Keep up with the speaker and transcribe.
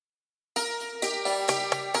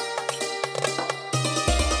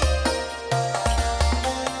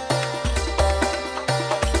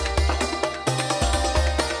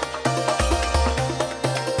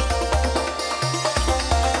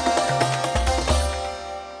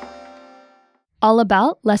All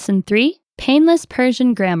about Lesson 3, Painless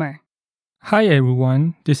Persian Grammar. Hi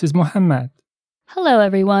everyone, this is Mohammed. Hello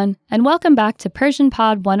everyone, and welcome back to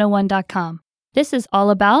PersianPod101.com. This is all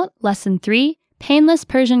about Lesson 3, Painless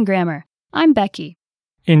Persian Grammar. I'm Becky.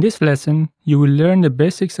 In this lesson, you will learn the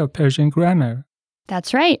basics of Persian grammar.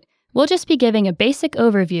 That's right. We'll just be giving a basic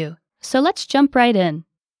overview. So let's jump right in.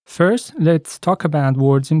 First, let's talk about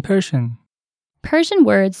words in Persian. Persian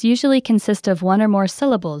words usually consist of one or more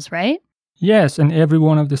syllables, right? Yes, and every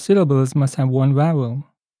one of the syllables must have one vowel.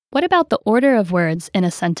 What about the order of words in a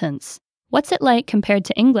sentence? What's it like compared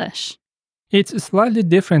to English? It's slightly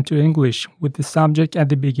different to English, with the subject at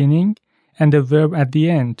the beginning and the verb at the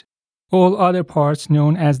end. All other parts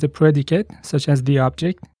known as the predicate, such as the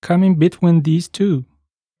object, come in between these two.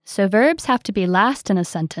 So verbs have to be last in a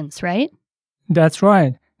sentence, right? That's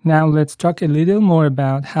right. Now let's talk a little more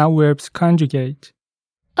about how verbs conjugate.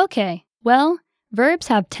 Okay, well, verbs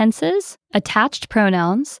have tenses, attached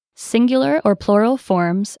pronouns, singular or plural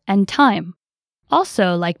forms, and time.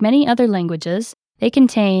 Also, like many other languages, they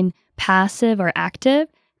contain passive or active,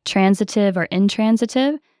 transitive or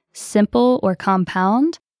intransitive, simple or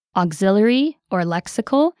compound, auxiliary or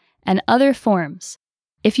lexical, and other forms.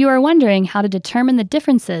 If you are wondering how to determine the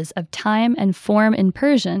differences of time and form in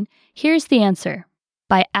Persian, here's the answer: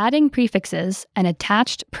 by adding prefixes and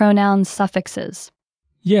attached pronoun suffixes.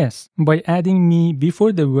 Yes, by adding mi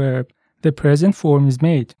before the verb, the present form is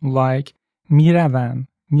made, like miravam,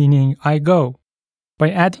 meaning I go.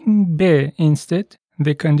 By adding be instead,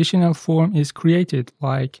 the conditional form is created,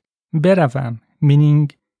 like beravam,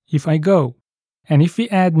 meaning if I go. And if we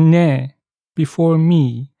add ne before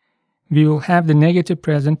mi, we will have the negative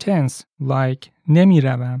present tense, like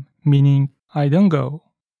nemiravam, meaning I don't go.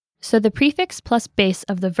 So the prefix plus base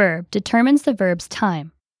of the verb determines the verb's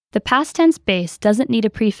time. The past tense base doesn't need a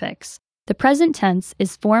prefix. The present tense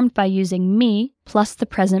is formed by using mi plus the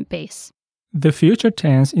present base. The future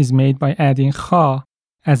tense is made by adding kha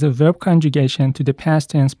as a verb conjugation to the past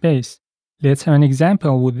tense base. Let's have an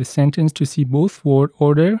example with the sentence to see both word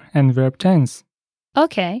order and verb tense.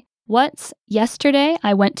 Okay, what's yesterday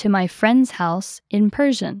I went to my friend's house in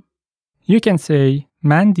Persian? You can say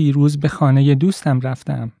من دیروز به خانه دوستم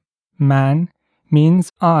رفتم. Man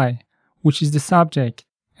means I, which is the subject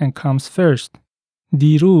and comes first.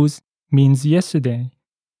 دیروز means yesterday.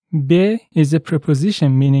 به is a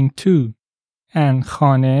preposition meaning to, and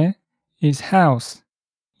خانه is house.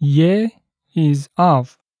 ye is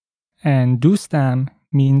of, and دوستم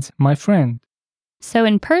means my friend. So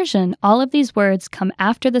in Persian, all of these words come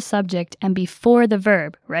after the subject and before the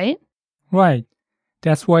verb, right? Right.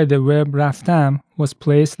 That's why the verb رفتم was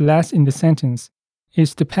placed last in the sentence.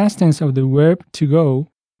 It's the past tense of the verb to go,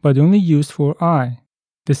 but only used for I,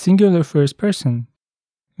 the singular first person.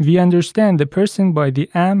 We understand the person by the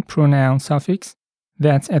am pronoun suffix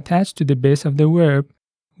that's attached to the base of the verb,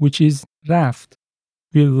 which is raft.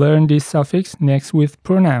 We'll learn this suffix next with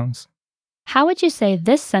pronouns. How would you say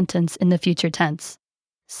this sentence in the future tense?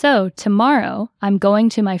 So, tomorrow, I'm going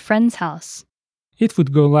to my friend's house. It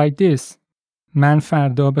would go like this. من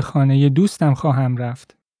فردا به خانه دوستم خواهم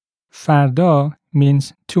رفت. فردا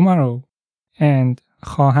means tomorrow, and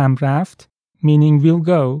خواهم رفت, meaning will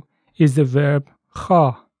go, is the verb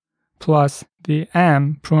خواه plus the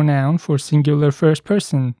am pronoun for singular first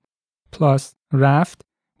person plus رفت,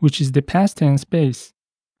 which is the past tense base.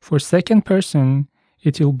 For second person,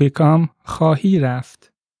 it will become خواهی رفت.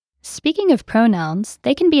 Speaking of pronouns,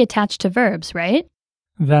 they can be attached to verbs, right?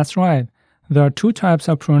 That's right. There are two types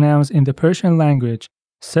of pronouns in the Persian language,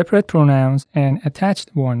 separate pronouns and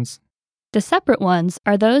attached ones. The separate ones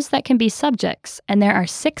are those that can be subjects, and there are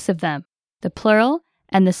 6 of them: the plural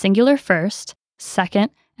and the singular first, second,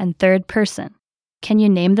 and third person. Can you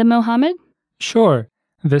name them, Mohammed? Sure.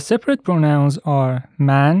 The separate pronouns are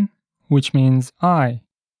man, which means I,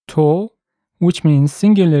 to, which means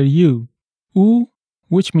singular you, u,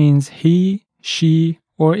 which means he, she,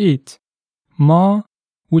 or it, ma,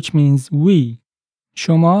 which means we,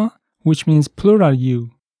 shoma, which means plural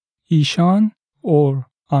you, ishan, or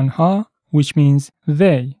anha, which means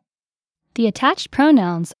they. The attached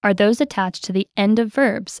pronouns are those attached to the end of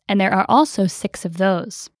verbs, and there are also 6 of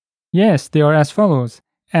those. Yes, they are as follows.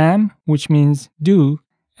 Am, which means do,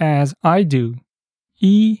 as I do.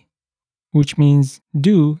 E, which means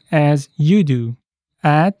do, as you do.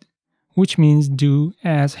 Ad, which means do,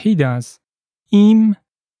 as he does. Im,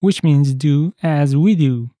 which means do, as we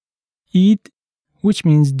do. Id, which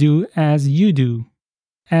means do, as you do.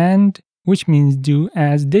 And, which means do,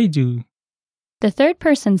 as they do. The third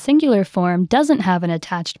person singular form doesn't have an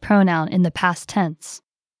attached pronoun in the past tense.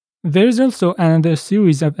 There is also another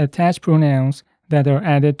series of attached pronouns that are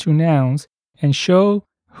added to nouns and show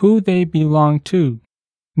who they belong to.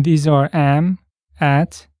 These are am,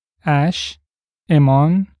 at, ash,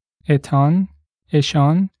 eman, etan,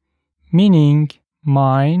 eshan, meaning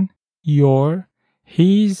mine, your,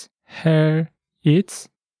 his, her, its,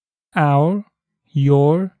 our,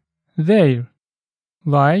 your, their.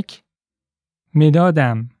 Like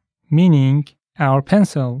medadam, meaning our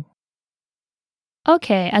pencil.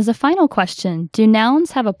 Okay, as a final question, do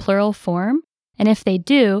nouns have a plural form? And if they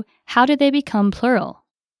do, how do they become plural?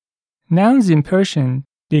 Nouns in Persian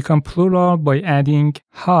become plural by adding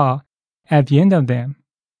ha at the end of them.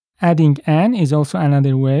 Adding an is also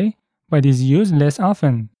another way, but is used less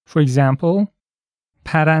often. For example,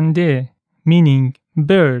 parande, meaning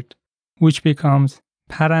bird, which becomes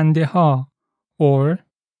parandeha or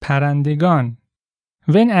parandegan.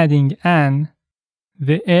 When adding an,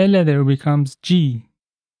 the a letter becomes G.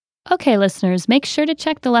 Okay, listeners, make sure to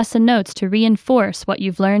check the lesson notes to reinforce what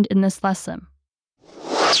you've learned in this lesson.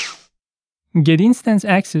 Get instant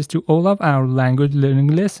access to all of our language learning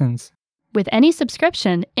lessons. With any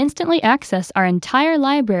subscription, instantly access our entire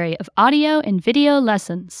library of audio and video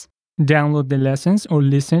lessons. Download the lessons or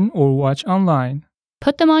listen or watch online.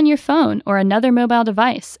 Put them on your phone or another mobile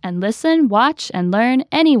device and listen, watch, and learn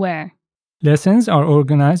anywhere. Lessons are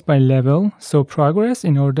organized by level, so progress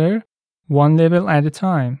in order, one level at a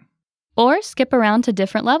time. Or skip around to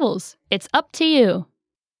different levels. It's up to you.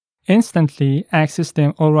 Instantly access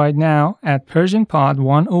them all right now at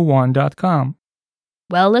PersianPod101.com.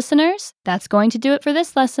 Well, listeners, that's going to do it for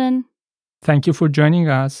this lesson. Thank you for joining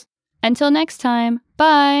us. Until next time,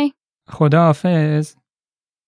 bye. Khuda Hafiz.